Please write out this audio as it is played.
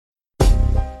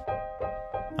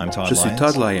Je suis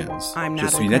Todd Lyons. Je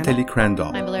suis Nathalie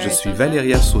Crandall. Je suis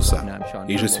Valeria Sosa.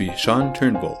 Et je suis Sean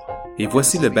Turnbull. Et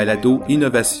voici le balado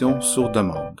Innovation sur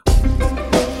demande.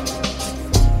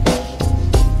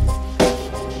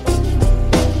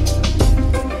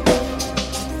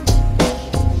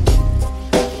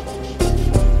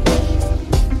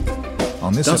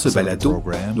 Dans ce balado,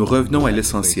 nous revenons à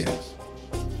l'essentiel.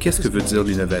 Qu'est-ce que veut dire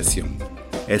l'innovation?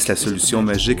 Est-ce la solution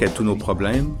magique à tous nos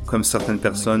problèmes, comme certaines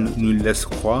personnes nous le laissent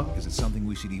croire?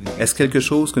 Est-ce quelque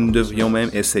chose que nous devrions même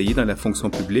essayer dans la fonction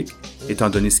publique, étant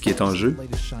donné ce qui est en jeu?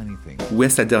 Ou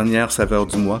est-ce la dernière saveur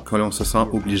du mois que l'on se sent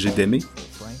obligé d'aimer?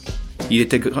 Il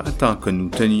était grand temps que nous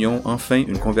tenions enfin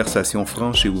une conversation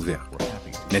franche et ouverte.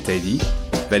 Nathalie,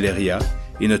 Valeria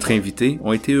et notre invité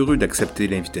ont été heureux d'accepter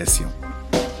l'invitation.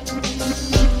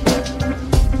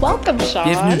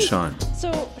 Bienvenue, Sean.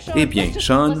 Eh bien,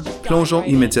 Sean, plongeons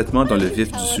immédiatement dans le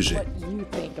vif du sujet.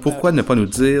 Pourquoi ne pas nous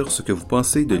dire ce que vous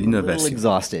pensez de l'innovation?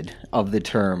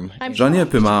 J'en ai un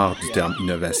peu marre du terme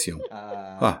innovation.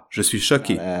 Ah, je suis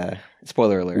choqué.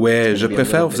 Ouais, je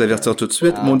préfère vous avertir tout de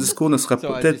suite, mon discours ne sera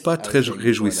peut-être pas très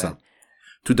réjouissant.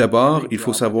 Tout d'abord, il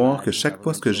faut savoir que chaque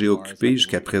poste que j'ai occupé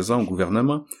jusqu'à présent au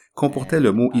gouvernement comportait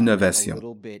le mot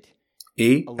innovation.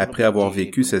 Et, après avoir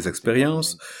vécu ces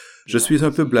expériences, je suis un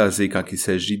peu blasé quand il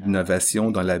s'agit d'innovation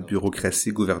dans la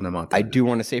bureaucratie gouvernementale.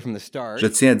 Je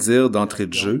tiens à dire d'entrée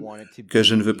de jeu que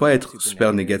je ne veux pas être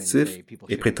super négatif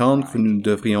et prétendre que nous ne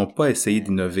devrions pas essayer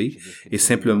d'innover et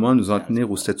simplement nous en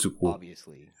tenir au statu quo.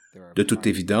 De toute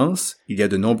évidence, il y a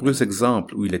de nombreux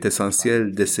exemples où il est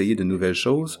essentiel d'essayer de nouvelles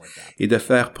choses et de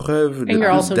faire preuve de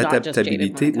plus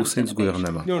d'adaptabilité au sein du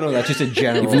gouvernement.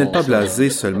 Et vous n'êtes pas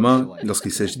blasé seulement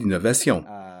lorsqu'il s'agit d'innovation.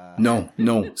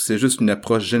 Non, c'est juste une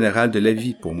approche générale de la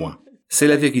vie pour moi. C'est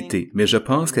la vérité, mais je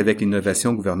pense qu'avec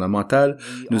l'innovation gouvernementale,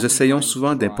 nous essayons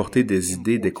souvent d'importer des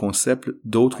idées, des concepts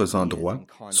d'autres endroits,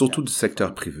 surtout du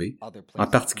secteur privé, en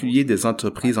particulier des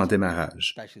entreprises en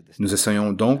démarrage. Nous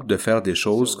essayons donc de faire des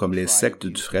choses comme les sectes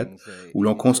du fret, où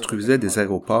l'on construisait des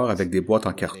aéroports avec des boîtes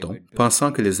en carton,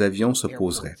 pensant que les avions se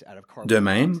poseraient. De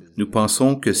même, nous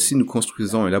pensons que si nous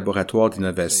construisons un laboratoire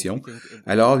d'innovation,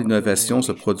 alors l'innovation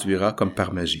se produira comme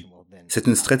par magie. C'est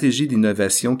une stratégie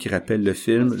d'innovation qui rappelle le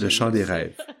film Le Chant des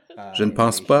rêves. Je ne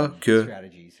pense pas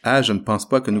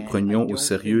que nous prenions au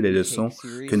sérieux les leçons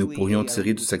que nous pourrions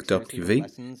tirer du secteur privé,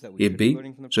 et B,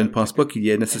 je ne pense pas qu'il y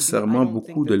ait nécessairement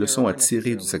beaucoup de leçons à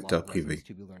tirer du secteur privé.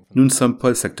 Nous ne sommes pas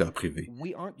le secteur privé.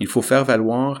 Il faut faire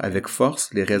valoir avec force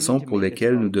les raisons pour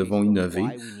lesquelles nous devons innover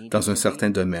dans un certain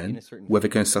domaine ou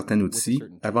avec un certain outil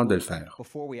avant de le faire.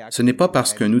 Ce n'est pas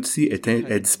parce qu'un outil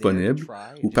est disponible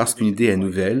ou parce qu'une idée est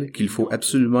nouvelle qu'il faut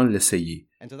absolument l'essayer.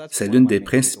 C'est l'une des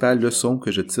principales leçons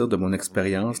que je tire de mon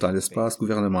expérience dans l'espace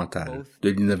gouvernemental, de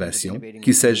l'innovation,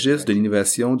 qu'il s'agisse de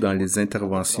l'innovation dans les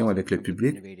interventions avec le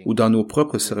public ou dans nos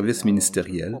propres services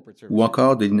ministériels, ou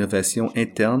encore de l'innovation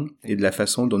interne et de la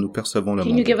façon dont nous percevons le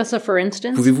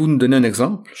monde. Pouvez-vous nous donner un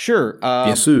exemple?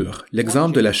 Bien sûr,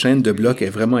 l'exemple de la chaîne de blocs est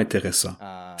vraiment intéressant.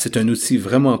 C'est un outil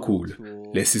vraiment cool.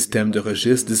 Les systèmes de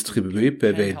registres distribués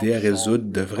peuvent aider à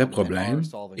résoudre de vrais problèmes,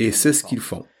 et c'est ce qu'ils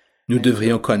font. Nous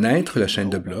devrions connaître la chaîne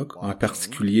de blocs, en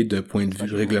particulier d'un point de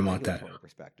vue réglementaire.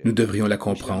 Nous devrions la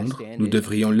comprendre, nous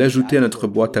devrions l'ajouter à notre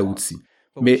boîte à outils.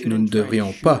 Mais nous ne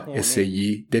devrions pas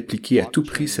essayer d'appliquer à tout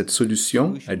prix cette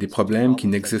solution à des problèmes qui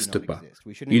n'existent pas.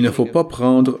 Il ne faut pas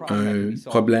prendre un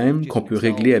problème qu'on peut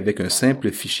régler avec un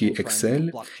simple fichier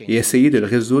Excel et essayer de le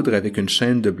résoudre avec une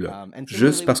chaîne de blocs,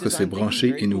 juste parce que c'est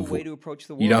branché et nouveau.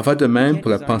 Il en va de même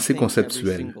pour la pensée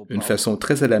conceptuelle, une façon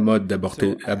très à la mode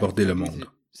d'aborder le monde.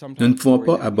 Nous ne pouvons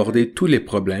pas aborder tous les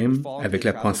problèmes avec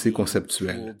la pensée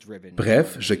conceptuelle.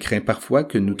 Bref, je crains parfois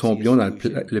que nous tombions dans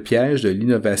le piège de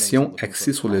l'innovation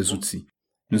axée sur les outils.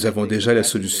 Nous avons déjà la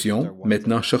solution,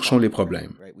 maintenant cherchons les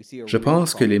problèmes. Je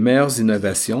pense que les meilleures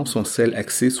innovations sont celles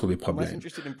axées sur les problèmes.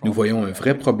 Nous voyons un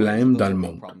vrai problème dans le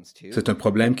monde. C'est un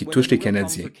problème qui touche les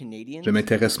Canadiens. Je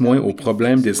m'intéresse moins aux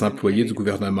problèmes des employés du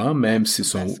gouvernement, même si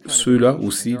ceux-là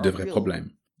aussi de vrais problèmes.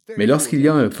 Mais lorsqu'il y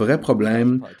a un vrai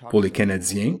problème pour les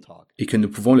Canadiens et que nous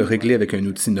pouvons le régler avec un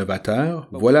outil novateur,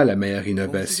 voilà la meilleure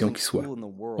innovation qui soit.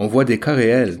 On voit des cas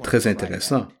réels très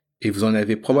intéressants et vous en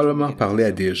avez probablement parlé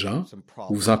à des gens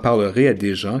ou vous en parlerez à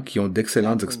des gens qui ont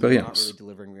d'excellentes expériences.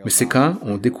 Mais c'est quand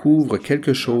on découvre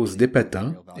quelque chose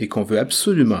d'épatant et qu'on veut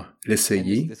absolument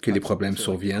l'essayer que les problèmes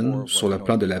surviennent sur le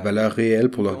plan de la valeur réelle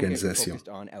pour l'organisation.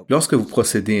 Lorsque vous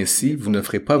procédez ainsi, vous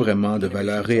n'offrez pas vraiment de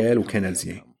valeur réelle aux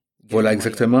Canadiens. Voilà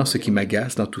exactement ce qui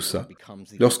m'agace dans tout ça,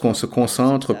 lorsqu'on se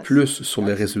concentre plus sur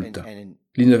les résultats.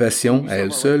 L'innovation, à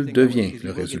elle seule, devient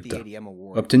le résultat.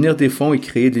 Obtenir des fonds et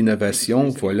créer de l'innovation,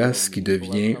 voilà ce qui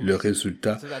devient le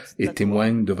résultat et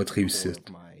témoigne de votre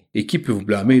réussite. Et qui peut vous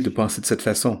blâmer de penser de cette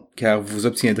façon, car vous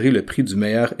obtiendrez le prix du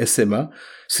meilleur SMA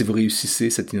si vous réussissez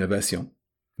cette innovation.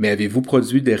 Mais avez-vous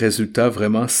produit des résultats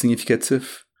vraiment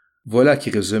significatifs? Voilà qui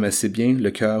résume assez bien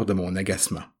le cœur de mon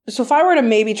agacement.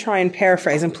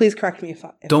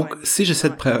 Donc, si j'essaie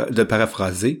de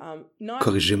paraphraser,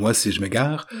 corrigez-moi si je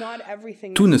m'égare,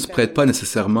 tout ne se prête pas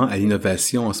nécessairement à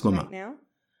l'innovation en ce moment.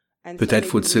 Peut-être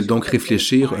faut-il donc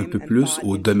réfléchir un peu plus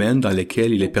aux domaines dans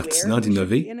lesquels il est pertinent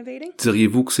d'innover?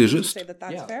 Diriez-vous que c'est juste?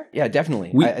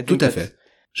 Oui, tout à fait.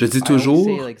 Je dis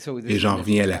toujours, et j'en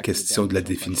reviens à la question de la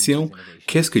définition,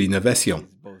 qu'est-ce que l'innovation?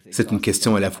 C'est une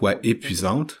question à la fois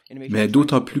épuisante, mais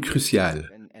d'autant plus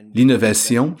cruciale.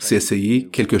 L'innovation, c'est essayer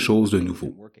quelque chose de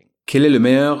nouveau. Quel est le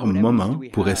meilleur moment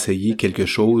pour essayer quelque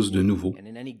chose de nouveau?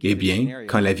 Eh bien,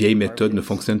 quand la vieille méthode ne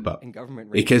fonctionne pas.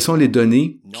 Et quelles sont les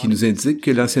données qui nous indiquent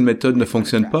que l'ancienne méthode ne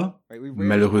fonctionne pas?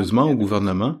 Malheureusement, au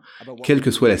gouvernement, quelle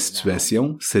que soit la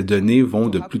situation, ces données vont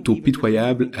de plutôt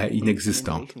pitoyables à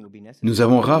inexistantes. Nous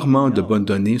avons rarement de bonnes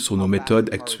données sur nos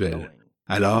méthodes actuelles.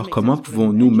 Alors, comment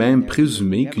pouvons-nous même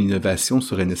présumer qu'une innovation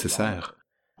serait nécessaire?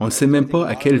 On ne sait même pas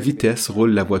à quelle vitesse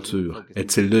roule la voiture.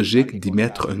 Est-il logique d'y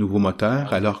mettre un nouveau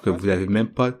moteur alors que vous n'avez même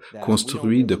pas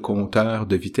construit de compteur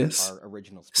de vitesse?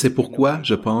 C'est pourquoi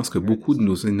je pense que beaucoup de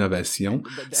nos innovations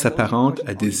s'apparentent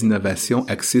à des innovations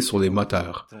axées sur les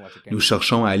moteurs. Nous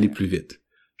cherchons à aller plus vite.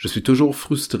 Je suis toujours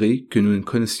frustré que nous ne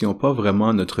connaissions pas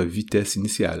vraiment notre vitesse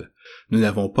initiale. Nous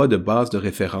n'avons pas de base de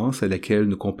référence à laquelle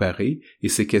nous comparer et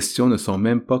ces questions ne sont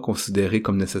même pas considérées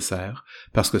comme nécessaires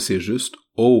parce que c'est juste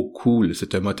 « Oh, cool,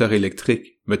 c'est un moteur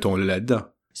électrique, mettons-le là-dedans ».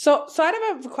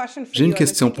 J'ai une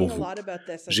question pour vous.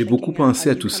 J'ai beaucoup pensé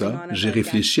à tout ça, j'ai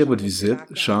réfléchi à votre visite,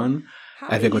 Sean,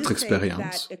 avec votre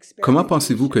expérience. Comment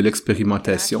pensez-vous que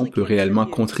l'expérimentation peut réellement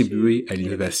contribuer à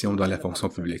l'innovation dans la fonction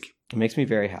publique?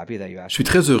 Je suis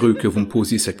très heureux que vous me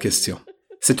posiez cette question.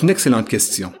 C'est une excellente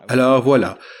question. Alors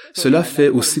voilà, cela fait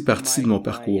aussi partie de mon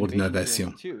parcours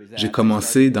d'innovation. J'ai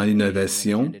commencé dans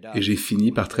l'innovation et j'ai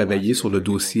fini par travailler sur le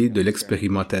dossier de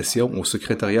l'expérimentation au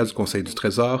secrétariat du Conseil du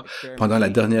Trésor pendant la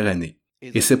dernière année.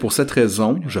 Et c'est pour cette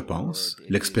raison, je pense,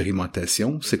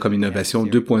 l'expérimentation, c'est comme l'innovation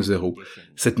 2.0.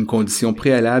 C'est une condition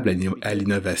préalable à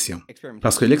l'innovation.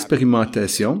 Parce que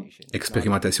l'expérimentation,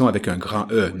 expérimentation avec un grand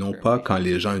E, non pas quand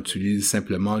les gens utilisent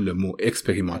simplement le mot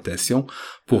expérimentation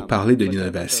pour parler de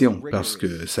l'innovation, parce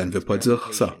que ça ne veut pas dire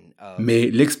ça.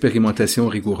 Mais l'expérimentation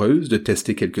rigoureuse de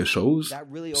tester quelque chose,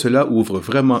 cela ouvre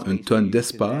vraiment une tonne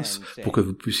d'espace pour que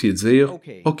vous puissiez dire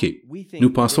 « OK,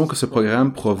 nous pensons que ce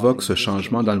programme provoque ce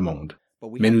changement dans le monde.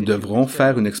 Mais nous devrons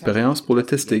faire une expérience pour le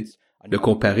tester, le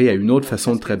comparer à une autre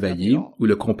façon de travailler ou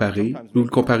le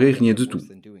comparer rien du tout.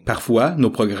 Parfois, nos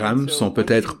programmes sont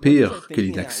peut-être pires que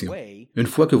l'inaction. Une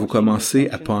fois que vous commencez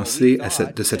à penser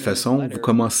de cette façon, vous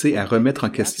commencez à remettre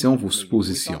en question vos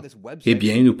suppositions. Eh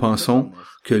bien, nous pensons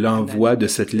que l'envoi de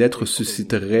cette lettre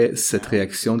susciterait cette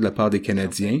réaction de la part des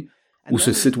Canadiens ou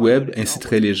ce site web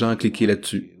inciterait les gens à cliquer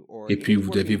là-dessus. Et puis, vous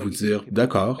devez vous dire,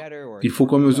 d'accord, il faut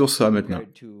qu'on mesure ça maintenant.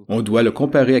 On doit le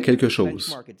comparer à quelque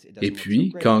chose. Et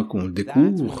puis, quand on le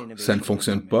découvre, ça ne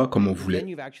fonctionne pas comme on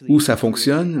voulait. Ou ça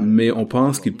fonctionne, mais on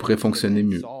pense qu'il pourrait fonctionner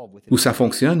mieux. Ou ça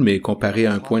fonctionne, mais comparé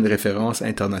à un point de référence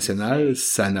international,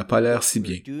 ça n'a pas l'air si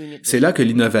bien. C'est là que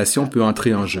l'innovation peut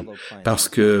entrer en jeu, parce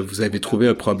que vous avez trouvé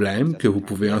un problème que vous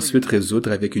pouvez ensuite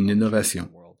résoudre avec une innovation.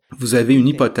 Vous avez une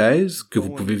hypothèse que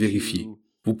vous pouvez vérifier.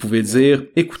 Vous pouvez dire,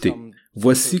 écoutez,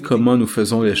 voici comment nous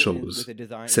faisons les choses.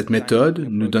 Cette méthode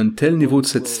nous donne tel niveau de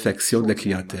satisfaction de la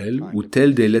clientèle ou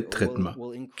tel délai de traitement,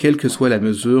 quelle que soit la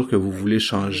mesure que vous voulez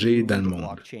changer dans le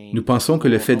monde. Nous pensons que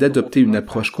le fait d'adopter une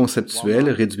approche conceptuelle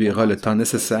réduira le temps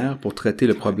nécessaire pour traiter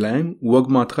le problème ou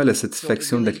augmentera la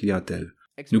satisfaction de la clientèle.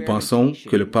 Nous pensons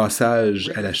que le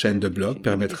passage à la chaîne de blocs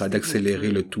permettra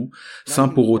d'accélérer le tout sans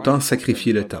pour autant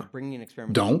sacrifier le temps.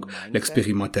 Donc,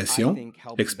 l'expérimentation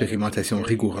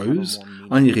rigoureuse,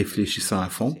 en y réfléchissant à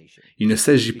fond, il ne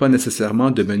s'agit pas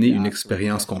nécessairement de mener une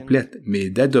expérience complète,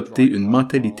 mais d'adopter une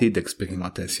mentalité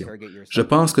d'expérimentation. Je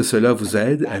pense que cela vous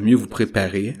aide à mieux vous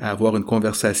préparer à avoir une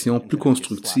conversation plus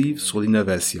constructive sur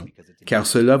l'innovation, car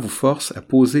cela vous force à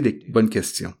poser les bonnes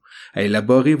questions, à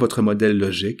élaborer votre modèle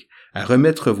logique, à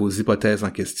remettre vos hypothèses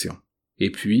en question.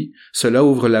 Et puis, cela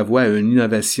ouvre la voie à une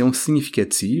innovation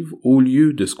significative au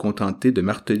lieu de se contenter de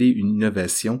marteler une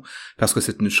innovation parce que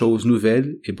c'est une chose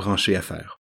nouvelle et branchée à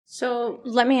faire.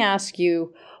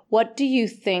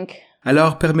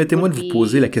 Alors, permettez-moi de vous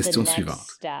poser la question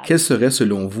suivante. Quelle serait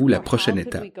selon vous la prochaine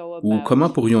étape? Ou comment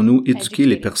pourrions-nous éduquer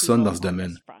les personnes dans ce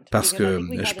domaine? Parce que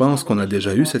je pense qu'on a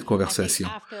déjà eu cette conversation.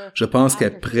 Je pense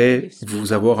qu'après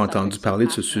vous avoir entendu parler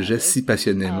de ce sujet si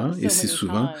passionnément et si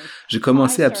souvent, j'ai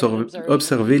commencé à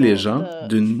observer les gens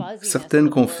d'une certaine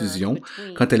confusion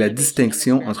quant à la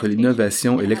distinction entre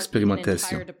l'innovation et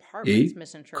l'expérimentation, et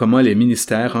comment les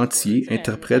ministères entiers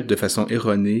interprètent de façon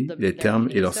erronée les termes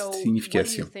et leur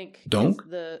signification. Donc,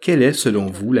 quelle est, selon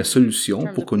vous, la solution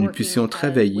pour que nous puissions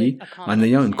travailler en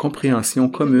ayant une compréhension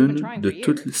commune de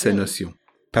toutes ces notions?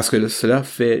 Parce que cela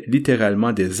fait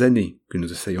littéralement des années que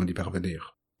nous essayons d'y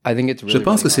parvenir. Je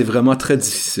pense que c'est vraiment très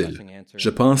difficile. Je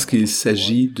pense qu'il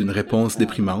s'agit d'une réponse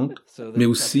déprimante, mais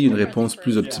aussi une réponse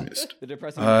plus optimiste.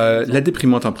 La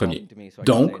déprimante en premier.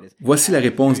 Donc, voici la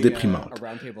réponse déprimante.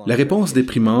 La réponse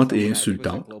déprimante est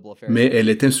insultante, mais elle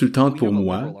est insultante pour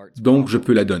moi, donc je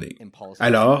peux la donner.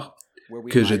 Alors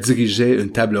que je dirigeais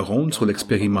une table ronde sur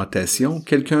l'expérimentation,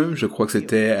 quelqu'un, je crois que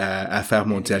c'était à Affaires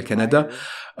mondiales Canada,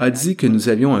 a dit que nous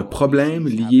avions un problème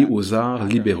lié aux arts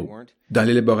libéraux, dans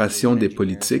l'élaboration des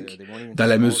politiques, dans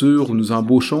la mesure où nous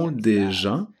embauchons des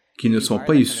gens qui ne sont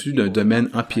pas issus d'un domaine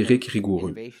empirique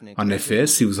rigoureux. En effet,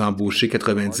 si vous embauchez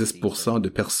 90% de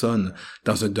personnes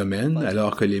dans un domaine,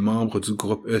 alors que les membres du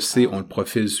groupe EC ont le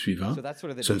profil suivant,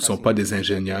 ce ne sont pas des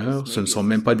ingénieurs, ce ne sont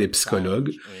même pas des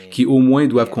psychologues, qui au moins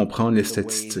doivent comprendre les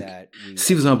statistiques.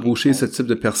 Si vous embauchez ce type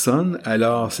de personnes,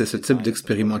 alors c'est ce type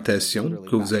d'expérimentation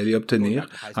que vous allez obtenir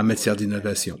en matière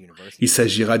d'innovation. Il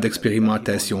s'agira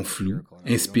d'expérimentation floue,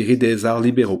 inspirée des arts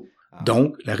libéraux.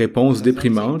 Donc, la réponse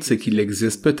déprimante, c'est qu'il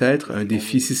existe peut-être un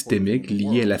défi systémique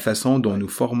lié à la façon dont nous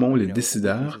formons les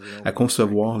décideurs à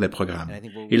concevoir les programmes.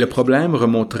 Et le problème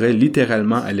remonterait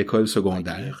littéralement à l'école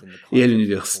secondaire et à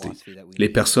l'université. Les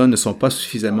personnes ne sont pas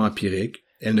suffisamment empiriques,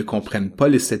 elles ne comprennent pas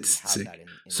les statistiques.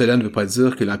 Cela ne veut pas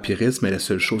dire que l'empirisme est la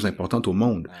seule chose importante au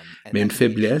monde, mais une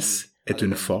faiblesse est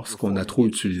une force qu'on a trop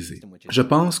utilisée. Je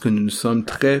pense que nous sommes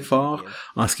très forts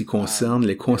en ce qui concerne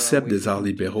les concepts des arts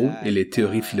libéraux et les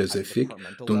théories philosophiques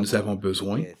dont nous avons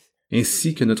besoin,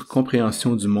 ainsi que notre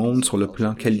compréhension du monde sur le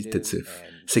plan qualitatif.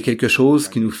 C'est quelque chose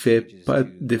qui nous fait pas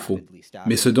défaut.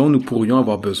 Mais ce dont nous pourrions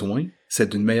avoir besoin,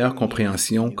 c'est d'une meilleure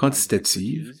compréhension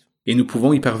quantitative, et nous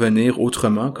pouvons y parvenir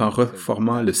autrement qu'en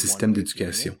reformant le système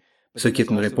d'éducation. Ce qui est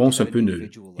une réponse un peu nulle.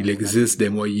 Il existe des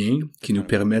moyens qui nous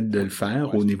permettent de le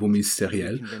faire au niveau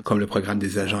ministériel, comme le programme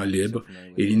des agents libres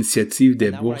et l'initiative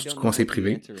des bourses du conseil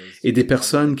privé, et des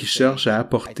personnes qui cherchent à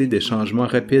apporter des changements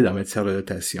rapides en matière de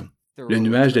dotation. Le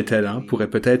nuage des talents pourrait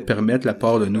peut-être permettre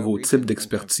l'apport d'un nouveau type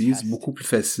d'expertise beaucoup plus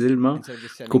facilement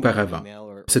qu'auparavant.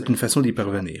 C'est une façon d'y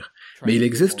parvenir. Mais il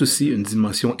existe aussi une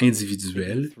dimension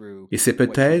individuelle, et c'est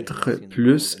peut-être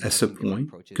plus à ce point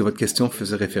que votre question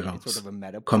faisait référence.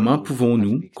 Comment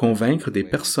pouvons-nous convaincre des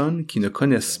personnes qui ne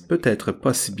connaissent peut-être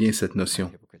pas si bien cette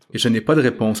notion? Et je n'ai pas de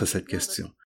réponse à cette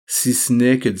question. Si ce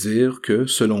n'est que dire que,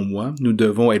 selon moi, nous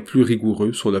devons être plus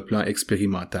rigoureux sur le plan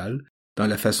expérimental, dans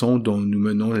la façon dont nous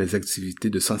menons les activités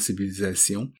de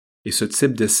sensibilisation et ce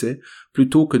type d'essai,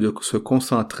 plutôt que de se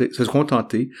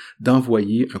contenter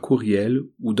d'envoyer un courriel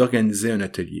ou d'organiser un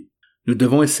atelier. Nous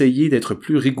devons essayer d'être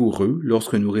plus rigoureux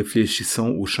lorsque nous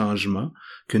réfléchissons aux changements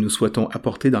que nous souhaitons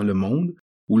apporter dans le monde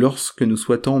ou lorsque nous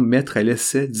souhaitons mettre à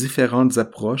l'essai différentes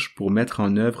approches pour mettre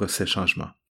en œuvre ces changements.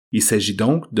 Il s'agit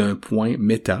donc d'un point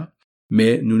méta,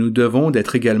 mais nous nous devons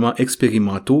d'être également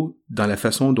expérimentaux dans la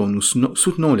façon dont nous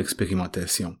soutenons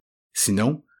l'expérimentation.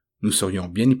 Sinon, nous serions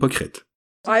bien hypocrites.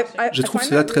 Je trouve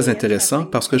cela très intéressant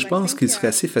parce que je pense qu'il serait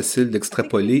assez facile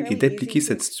d'extrapoler et d'appliquer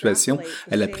cette situation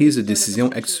à la prise de décision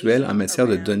actuelle en matière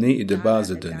de données et de bases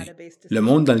de données. Le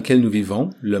monde dans lequel nous vivons,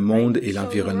 le monde et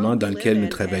l'environnement dans lequel nous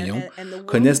travaillons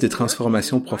connaissent des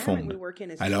transformations profondes.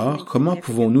 Alors, comment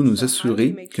pouvons-nous nous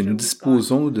assurer que nous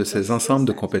disposons de ces ensembles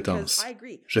de compétences?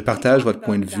 Je partage votre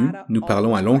point de vue, nous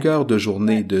parlons à longueur de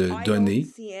journée de données,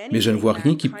 mais je ne vois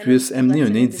rien qui puisse amener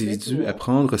un individu à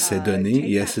prendre ces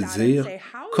données et à se dire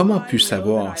 « Comment puis-je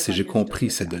savoir si j'ai compris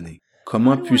ces données?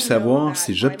 Comment puis-je savoir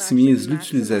si j'optimise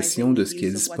l'utilisation de ce qui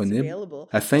est disponible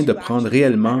afin de prendre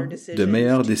réellement de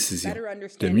meilleures décisions,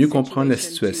 de mieux comprendre la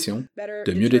situation,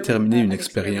 de mieux déterminer une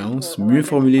expérience, mieux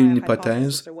formuler une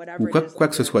hypothèse ou quoi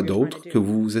que ce soit d'autre que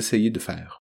vous essayez de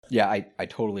faire? »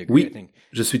 Oui,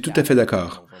 je suis tout à fait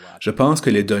d'accord. Je pense que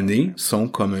les données sont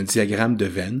comme un diagramme de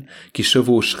veine qui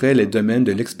chevaucherait les domaines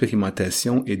de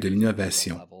l'expérimentation et de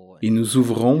l'innovation. Et nous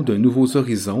ouvrons de nouveaux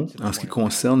horizons en ce qui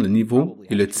concerne le niveau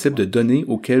et le type de données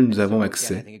auxquelles nous avons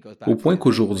accès, au point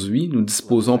qu'aujourd'hui, nous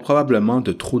disposons probablement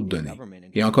de trop de données.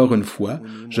 Et encore une fois,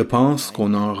 je pense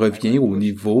qu'on en revient au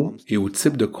niveau et au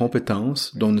type de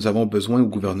compétences dont nous avons besoin au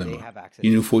gouvernement.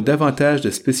 Il nous faut davantage de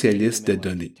spécialistes des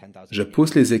données. Je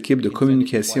pousse les équipes de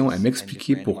communication à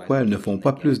m'expliquer pourquoi elles ne font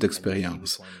pas plus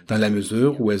d'expérience, dans la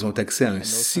mesure où elles ont accès à un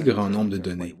si grand nombre de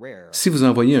données. Si vous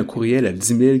envoyez un courriel à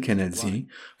 10 000 Canadiens,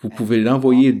 vous pouvez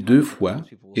l'envoyer 2 fois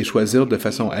et choisir de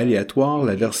façon aléatoire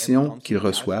la version qu'ils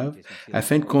reçoivent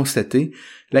afin de constater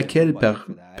laquelle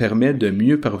permet de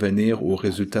mieux parvenir aux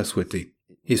résultats souhaités.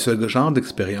 Et ce genre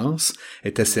d'expérience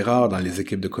est assez rare dans les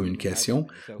équipes de communication,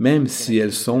 même si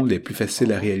elles sont les plus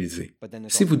faciles à réaliser.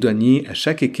 Si vous donniez à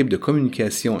chaque équipe de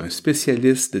communication un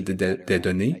spécialiste des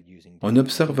données, on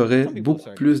observerait beaucoup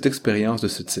plus d'expériences de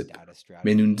ce type.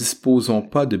 Mais nous ne disposons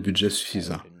pas de budget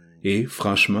suffisant. Et,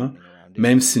 franchement,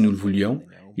 même si nous le voulions,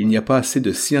 il n'y a pas assez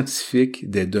de scientifiques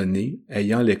des données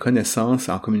ayant les connaissances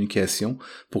en communication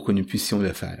pour que nous puissions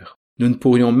le faire. Nous ne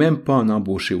pourrions même pas en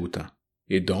embaucher autant.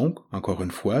 Et donc, encore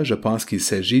une fois, je pense qu'il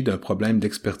s'agit d'un problème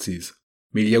d'expertise.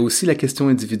 Mais il y a aussi la question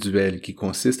individuelle qui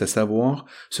consiste à savoir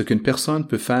ce qu'une personne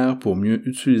peut faire pour mieux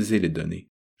utiliser les données.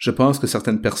 Je pense que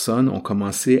certaines personnes ont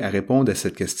commencé à répondre à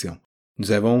cette question.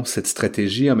 Nous avons cette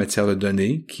stratégie en matière de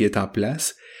données qui est en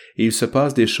place et il se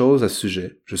passe des choses à ce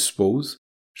sujet, je suppose.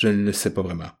 Je ne le sais pas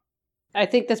vraiment.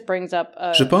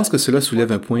 Je pense que cela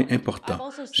soulève un point important.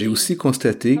 J'ai aussi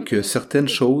constaté que certaines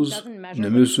choses ne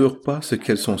mesurent pas ce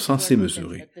qu'elles sont censées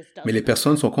mesurer, mais les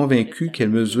personnes sont convaincues qu'elles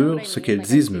mesurent ce qu'elles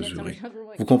disent mesurer.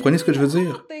 Vous comprenez ce que je veux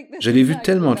dire? Je l'ai vu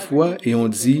tellement de fois et on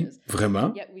dit «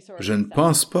 Vraiment? Je ne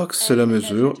pense pas que cela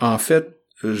mesure. En fait,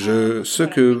 ce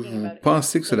que vous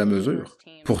pensez que cela mesure. »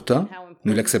 Pourtant,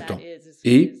 nous l'acceptons.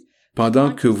 Et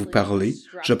pendant que vous parlez,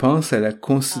 je pense à la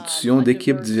constitution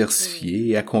d'équipes diversifiées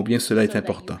et à combien cela est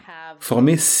important.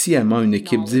 Former sciemment une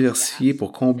équipe diversifiée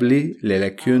pour combler les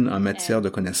lacunes en matière de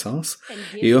connaissances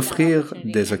et offrir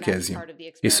des occasions.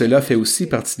 Et cela fait aussi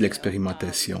partie de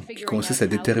l'expérimentation, qui consiste à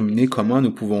déterminer comment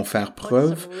nous pouvons faire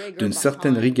preuve d'une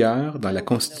certaine rigueur dans la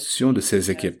constitution de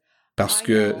ces équipes. Parce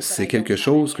que c'est quelque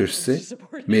chose que je sais,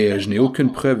 mais je n'ai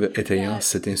aucune preuve étayant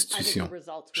cette institution.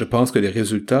 Je pense que les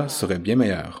résultats seraient bien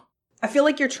meilleurs.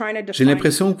 J'ai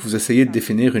l'impression que vous essayez de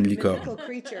définir une licorne,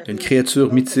 une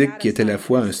créature mythique qui est à la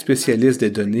fois un spécialiste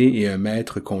des données et un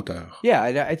maître conteur.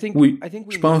 Oui,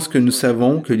 je pense que nous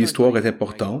savons que l'histoire est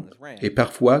importante, et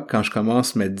parfois, quand je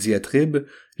commence ma diatribe,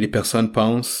 les personnes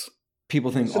pensent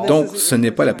 « Donc, ce n'est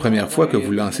pas la première fois que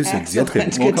vous lancez cette diatribe. »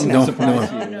 Non.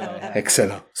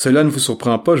 Excellent. Cela ne vous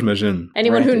surprend pas, j'imagine.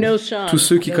 Tous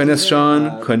ceux qui connaissent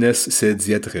Sean connaissent ces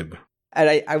diatribes.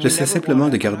 J'essaie simplement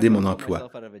de garder mon emploi.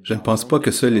 Je ne pense pas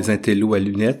que seuls les intellos à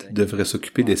lunettes devraient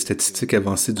s'occuper des statistiques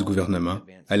avancées du gouvernement,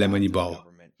 à la Moneyball.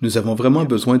 Nous avons vraiment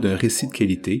besoin d'un récit de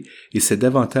qualité et c'est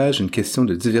davantage une question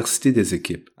de diversité des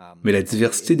équipes. Mais la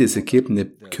diversité des équipes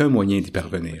n'est qu'un moyen d'y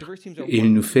parvenir. Et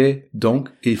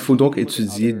il faut donc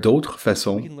étudier d'autres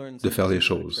façons de faire les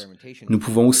choses. Nous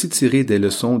pouvons aussi tirer des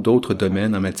leçons d'autres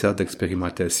domaines en matière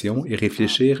d'expérimentation et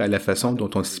réfléchir à la façon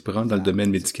dont on s'y prend dans le domaine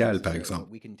médical, par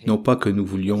exemple. Non pas que nous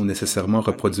voulions nécessairement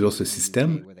reproduire ce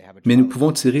système, mais nous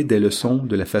pouvons tirer des leçons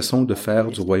de la façon de faire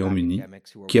du Royaume-Uni,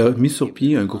 qui a mis sur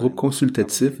pied un groupe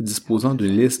consultatif disposant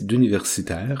d'une liste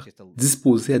d'universitaires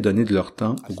disposés à donner de leur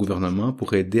temps au gouvernement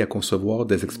pour aider à concevoir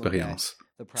des expériences.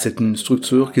 C'est une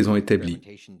structure qu'ils ont établie.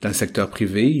 Dans le secteur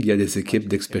privé, il y a des équipes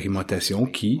d'expérimentation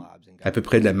qui, à peu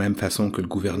près de la même façon que le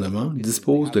gouvernement,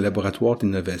 disposent de laboratoires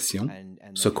d'innovation,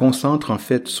 se concentrent en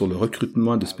fait sur le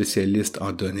recrutement de spécialistes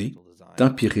en données,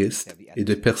 d'empiristes et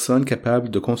de personnes capables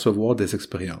de concevoir des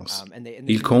expériences.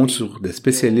 Ils comptent sur des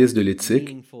spécialistes de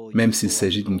l'éthique, même s'il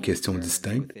s'agit d'une question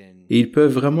distincte, et ils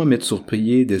peuvent vraiment mettre sur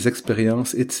pied des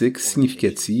expériences éthiques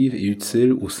significatives et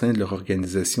utiles au sein de leur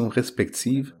organisation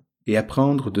respective et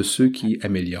apprendre de ceux qui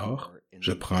améliorent,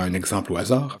 je prends un exemple au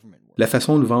hasard, la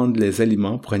façon de vendre les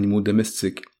aliments pour animaux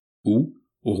domestiques ou,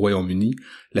 au Royaume-Uni,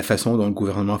 la façon dont le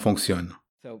gouvernement fonctionne.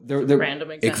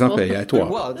 Exemple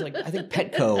aléatoire.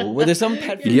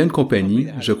 Il y a une compagnie,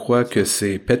 je crois que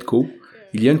c'est Petco,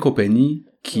 il y a une compagnie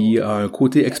qui a un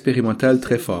côté expérimental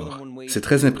très fort. C'est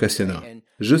très impressionnant,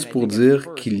 juste pour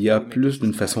dire qu'il y a plus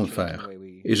d'une façon de faire.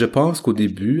 Et je pense qu'au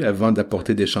début, avant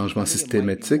d'apporter des changements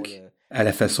systématiques à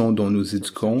la façon dont nous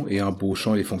éduquons et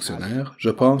embauchons les fonctionnaires, je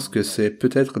pense que c'est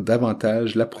peut-être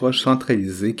davantage l'approche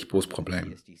centralisée qui pose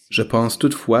problème. Je pense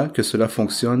toutefois que cela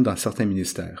fonctionne dans certains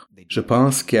ministères. Je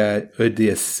pense qu'à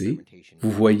EDSC,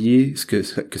 vous voyez que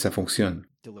ça fonctionne.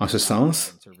 En ce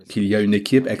sens, qu'il y a une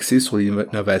équipe axée sur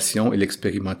l'innovation et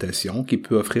l'expérimentation qui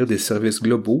peut offrir des services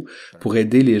globaux pour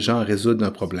aider les gens à résoudre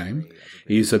un problème,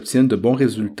 et ils obtiennent de bons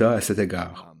résultats à cet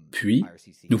égard. Puis,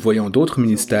 nous voyons d'autres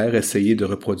ministères essayer de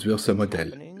reproduire ce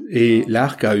modèle. et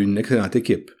l'ARC a une excellente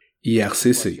équipe.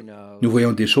 IRCC. Nous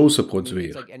voyons des choses se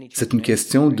produire. C'est une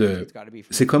question de...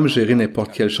 C'est comme gérer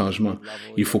n'importe quel changement.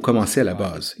 Il faut commencer à la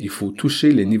base. Il faut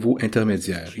toucher les niveaux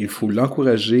intermédiaires. Il faut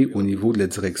l'encourager au niveau de la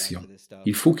direction.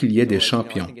 Il faut qu'il y ait des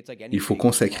champions. Il faut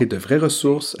consacrer de vraies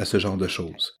ressources à ce genre de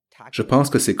choses. Je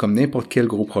pense que c'est comme n'importe quel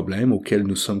gros problème auquel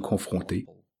nous sommes confrontés.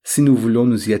 Si nous voulons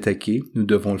nous y attaquer, nous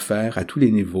devons le faire à tous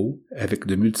les niveaux, avec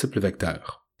de multiples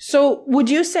vecteurs. So, would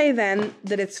you say then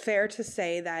that it's fair to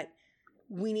say that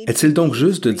Est-il donc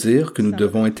juste de dire que nous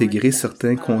devons intégrer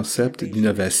certains concepts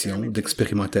d'innovation,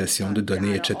 d'expérimentation, de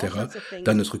données, etc.,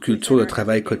 dans notre culture de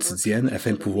travail quotidienne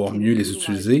afin de pouvoir mieux les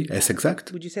utiliser? Est-ce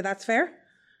exact?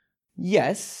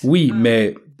 Oui,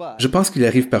 mais je pense qu'il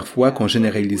arrive parfois qu'on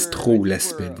généralise trop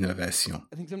l'aspect d'innovation.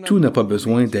 Tout n'a pas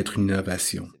besoin d'être une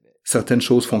innovation. Certaines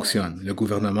choses fonctionnent. Le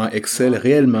gouvernement excelle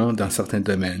réellement dans certains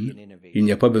domaines. Il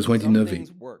n'y a pas besoin d'innover.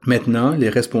 Maintenant, les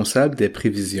responsables des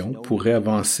prévisions pourraient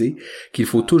avancer qu'il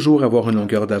faut toujours avoir une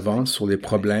longueur d'avance sur les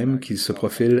problèmes qui se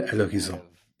profilent à l'horizon.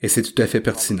 Et c'est tout à fait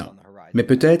pertinent. Mais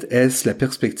peut-être est-ce la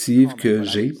perspective que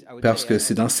j'ai parce que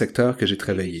c'est dans ce secteur que j'ai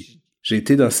travaillé. J'ai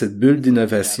été dans cette bulle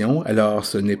d'innovation, alors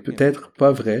ce n'est peut-être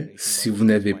pas vrai si vous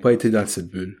n'avez pas été dans cette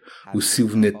bulle ou si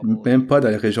vous n'êtes même pas dans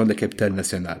la région de la capitale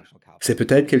nationale. C'est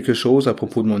peut-être quelque chose à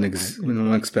propos de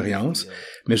mon expérience,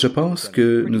 mais je pense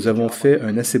que nous avons fait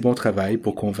un assez bon travail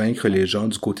pour convaincre les gens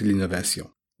du côté de l'innovation.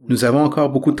 Nous avons encore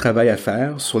beaucoup de travail à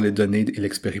faire sur les données et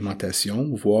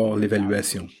l'expérimentation, voire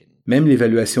l'évaluation. Même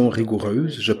l'évaluation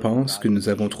rigoureuse, je pense que nous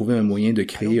avons trouvé un moyen de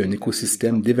créer un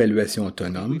écosystème d'évaluation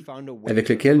autonome avec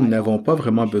lequel nous n'avons pas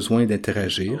vraiment besoin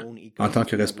d'interagir en tant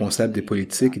que responsables des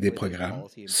politiques et des programmes,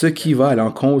 ce qui va à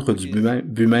l'encontre du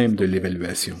but même de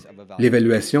l'évaluation.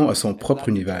 L'évaluation a son propre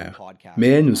univers,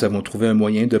 mais nous avons trouvé un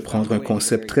moyen de prendre un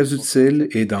concept très utile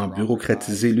et d'en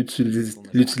bureaucratiser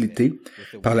l'utilité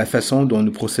par la façon dont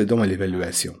nous procédons à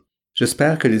l'évaluation.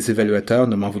 J'espère que les évaluateurs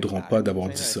ne m'en voudront pas d'avoir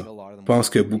dit ça. Je pense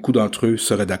que beaucoup d'entre eux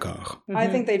seraient d'accord.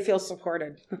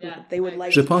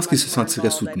 Je pense qu'ils se sentiraient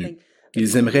soutenus.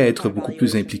 Ils aimeraient être beaucoup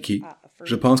plus impliqués.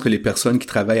 Je pense que les personnes qui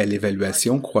travaillent à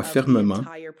l'évaluation croient fermement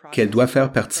qu'elle doit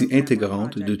faire partie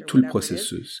intégrante de tout le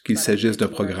processus, qu'il s'agisse d'un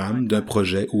programme, d'un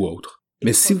projet ou autre.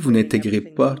 Mais si vous n'intégrez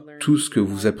pas tout ce que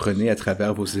vous apprenez à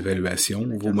travers vos évaluations,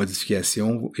 vos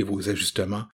modifications et vos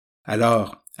ajustements,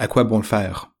 alors à quoi bon le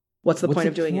faire?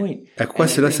 À quoi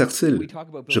cela sert-il?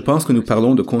 Je pense que nous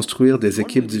parlons de construire des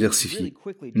équipes diversifiées,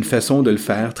 une façon de le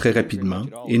faire très rapidement,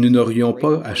 et nous n'aurions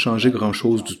pas à changer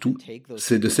grand-chose du tout.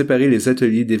 C'est de séparer les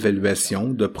ateliers d'évaluation,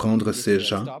 de prendre ces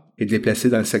gens et de les placer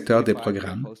dans le secteur des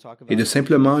programmes, et de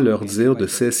simplement leur dire de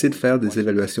cesser de faire des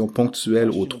évaluations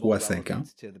ponctuelles aux 3 à 5 ans,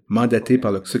 mandatées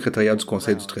par le secrétariat du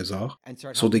Conseil du Trésor,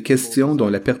 sur des questions dont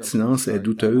la pertinence est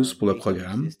douteuse pour le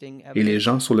programme, et les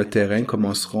gens sur le terrain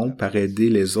commenceront par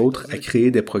aider les autres à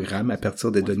créer des programmes à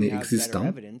partir des données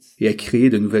existantes et à créer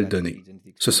de nouvelles données.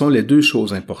 Ce sont les deux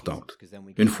choses importantes.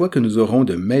 Une fois que nous aurons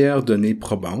de meilleures données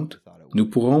probantes, nous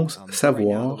pourrons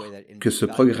savoir que ce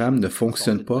programme ne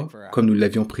fonctionne pas comme nous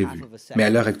l'avions prévu. Mais à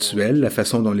l'heure actuelle, la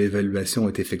façon dont l'évaluation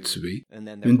est effectuée,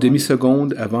 une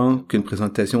demi-seconde avant qu'une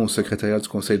présentation au secrétariat du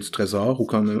Conseil du Trésor ou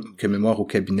que mémoire au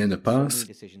cabinet ne passe,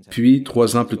 puis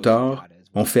 3 ans plus tard,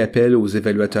 on fait appel aux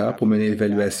évaluateurs pour mener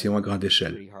l'évaluation à grande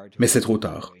échelle. Mais c'est trop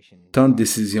tard. Tant de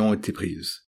décisions ont été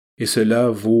prises. Et cela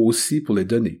vaut aussi pour les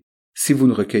données. Si vous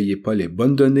ne recueillez pas les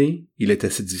bonnes données, il est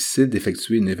assez difficile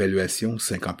d'effectuer une évaluation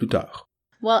 5 ans plus tard.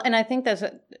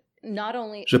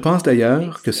 Je pense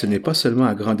d'ailleurs que ce n'est pas seulement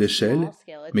à grande échelle,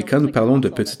 mais quand nous parlons de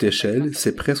petite échelle,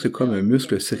 c'est presque comme un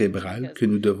muscle cérébral que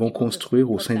nous devons construire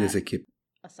au sein des équipes.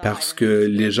 Parce que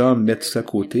les gens mettent ça à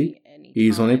côté et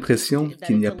ils ont l'impression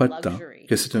qu'il n'y a pas de temps,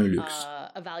 que c'est un luxe.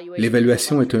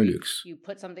 L'évaluation est un luxe.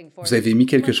 Vous avez mis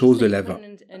quelque chose de l'avant.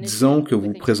 Disons que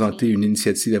vous présentez une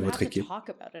initiative à votre équipe.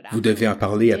 Vous devez en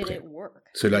parler après.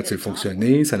 Cela a-t-il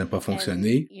fonctionné? Ça n'a pas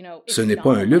fonctionné? Ce n'est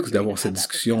pas un luxe d'avoir cette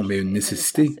discussion, mais une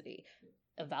nécessité.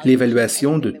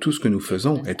 L'évaluation de tout ce que nous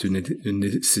faisons est une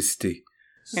nécessité.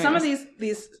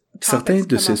 Certains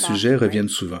de ces sujets reviennent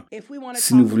souvent.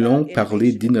 Si nous voulons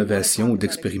parler d'innovation ou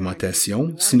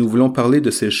d'expérimentation, si nous voulons parler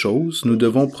de ces choses, nous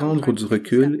devons prendre du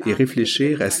recul et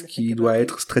réfléchir à ce qui doit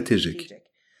être stratégique.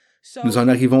 Nous en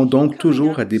arrivons donc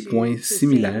toujours à des points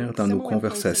similaires dans nos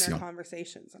conversations.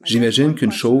 J'imagine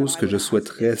qu'une chose que je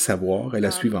souhaiterais savoir est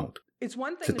la suivante.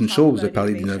 C'est une chose de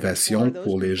parler d'innovation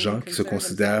pour les gens qui se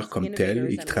considèrent comme tels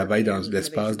et qui travaillent dans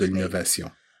l'espace de l'innovation.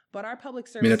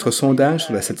 Mais notre sondage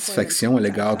sur la satisfaction à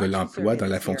l'égard de l'emploi dans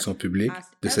la fonction publique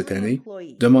de cette année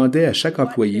demandait à chaque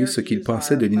employé ce qu'il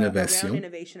pensait de l'innovation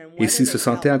et s'il se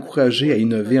sentait encouragé à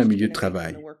innover en milieu de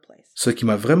travail. Ce qui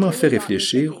m'a vraiment fait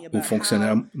réfléchir aux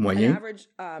fonctionnaires moyens,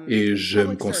 et je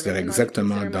me considère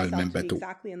exactement dans le même bateau.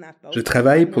 Je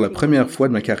travaille pour la première fois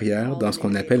de ma carrière dans ce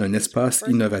qu'on appelle un espace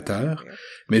innovateur,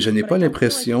 mais je n'ai pas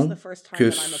l'impression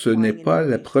que ce n'est pas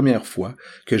la première fois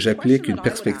que j'applique une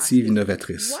perspective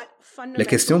innovatrice. La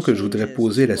question que je voudrais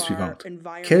poser est la suivante.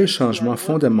 Quels changements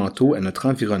fondamentaux à notre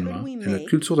environnement, à notre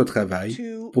culture de travail,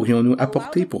 pourrions-nous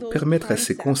apporter pour permettre à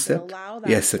ces concepts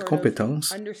et à cette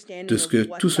compétence de ce que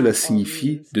tout cela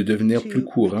signifie de devenir plus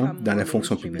courant dans la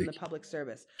fonction publique?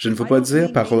 Je ne veux pas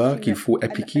dire par là qu'il faut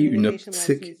appliquer une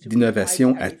optique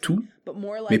d'innovation à tout,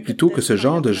 mais plutôt que ce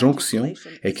genre de jonction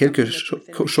est quelque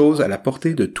chose à la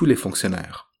portée de tous les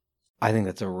fonctionnaires.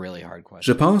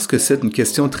 Je pense que c'est une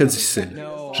question très difficile.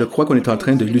 Je crois qu'on est en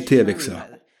train de lutter avec ça.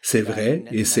 C'est vrai,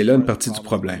 et c'est là une partie du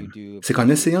problème. C'est qu'en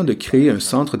essayant de créer un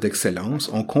centre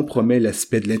d'excellence, on compromet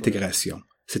l'aspect de l'intégration.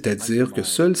 C'est-à-dire que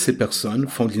seules ces personnes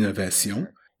font de l'innovation,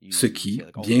 ce qui,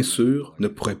 bien sûr, ne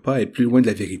pourrait pas être plus loin de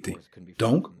la vérité.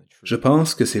 Donc, je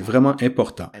pense que c'est vraiment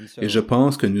important et je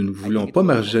pense que nous ne voulons pas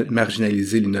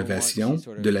marginaliser l'innovation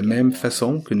de la même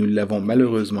façon que nous l'avons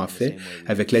malheureusement fait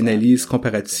avec l'analyse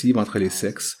comparative entre les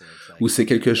sexes, où c'est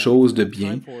quelque chose de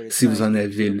bien si vous en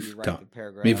avez le temps.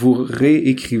 Mais vous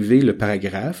réécrivez le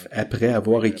paragraphe après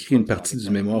avoir écrit une partie du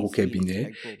mémoire au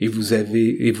cabinet et vous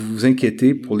vous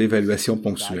inquiétez pour l'évaluation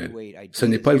ponctuelle. Ce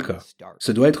n'est pas le cas.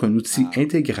 Ce doit être un outil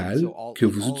intégral que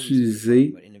vous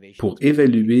utilisez pour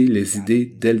évaluer les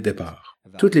idées dès le départ.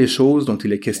 Toutes les choses dont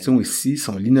il est question ici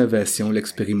sont l'innovation,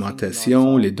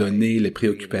 l'expérimentation, les données, les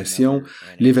préoccupations,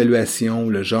 l'évaluation,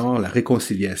 le genre, la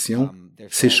réconciliation.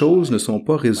 Ces choses ne sont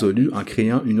pas résolues en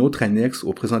créant une autre annexe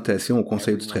aux présentations au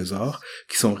Conseil du Trésor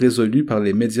qui sont résolues par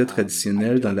les médias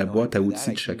traditionnels dans la boîte à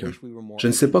outils de chacun. Je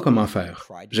ne sais pas comment faire.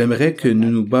 J'aimerais que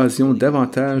nous nous basions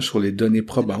davantage sur les données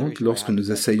probantes lorsque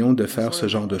nous essayons de faire ce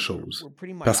genre de choses,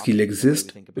 parce qu'il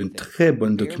existe une très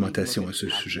bonne documentation à ce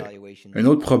sujet. Un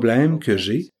autre problème que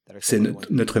j'ai, c'est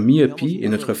notre myopie et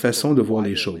notre façon de voir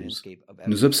les choses.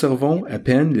 Nous observons à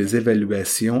peine les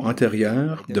évaluations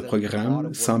antérieures de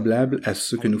programmes semblables à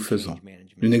ceux que nous faisons.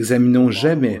 Nous n'examinons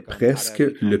jamais presque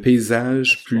le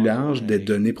paysage plus large des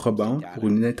données probantes pour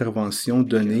une intervention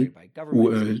donnée ou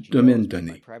un domaine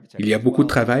donné. Il y a beaucoup de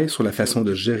travail sur la façon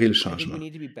de gérer le changement.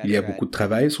 Il y a beaucoup de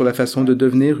travail sur la façon de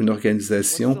devenir une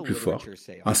organisation plus forte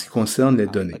en ce qui concerne les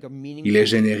données. Il est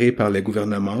généré par les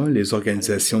gouvernements, les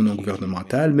organisations non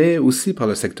gouvernementales, mais aussi par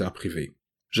le secteur privé.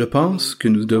 Je pense que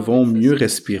nous devons mieux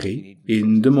respirer et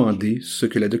nous demander ce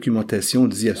que la documentation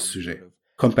dit à ce sujet.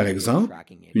 Comme par exemple,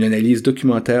 une analyse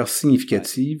documentaire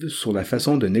significative sur la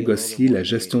façon de négocier la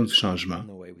gestion du changement,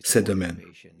 ces domaines.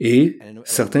 Et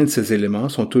certains de ces éléments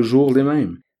sont toujours les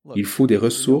mêmes. Il faut des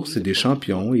ressources et des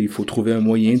champions et il faut trouver un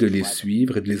moyen de les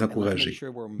suivre et de les encourager.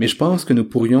 Mais je pense que nous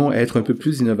pourrions être un peu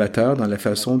plus innovateurs dans la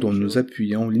façon dont nous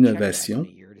appuyons l'innovation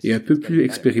et un peu plus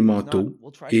expérimentaux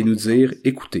et nous dire,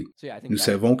 écoutez, nous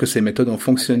savons que ces méthodes ont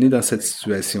fonctionné dans cette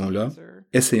situation-là,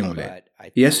 essayons-les.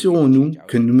 Et assurons-nous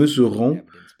que nous mesurerons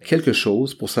quelque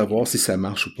chose pour savoir si ça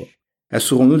marche ou pas.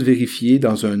 Assurons-nous de vérifier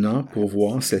dans un an pour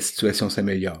voir si la situation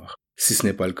s'améliore. Si ce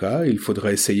n'est pas le cas, il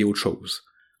faudra essayer autre chose.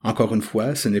 Encore une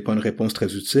fois, ce n'est pas une réponse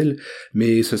très utile,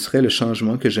 mais ce serait le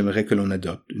changement que j'aimerais que l'on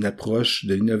adopte, une approche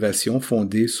de l'innovation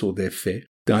fondée sur des faits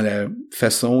dans la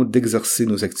façon d'exercer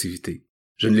nos activités.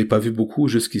 Je ne l'ai pas vu beaucoup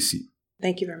jusqu'ici.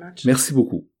 Thank you very much. Merci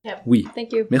beaucoup. Yep. Oui,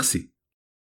 Thank you. Merci.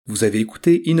 Vous avez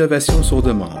écouté Innovation sur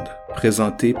demande,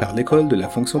 présenté par l'École de la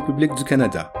fonction publique du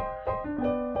Canada.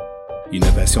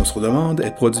 Innovation sur demande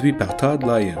est produit par Todd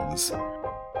Lyons.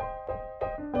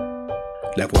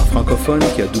 La voix francophone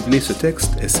qui a doublé ce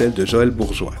texte est celle de Joël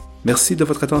Bourgeois. Merci de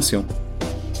votre attention.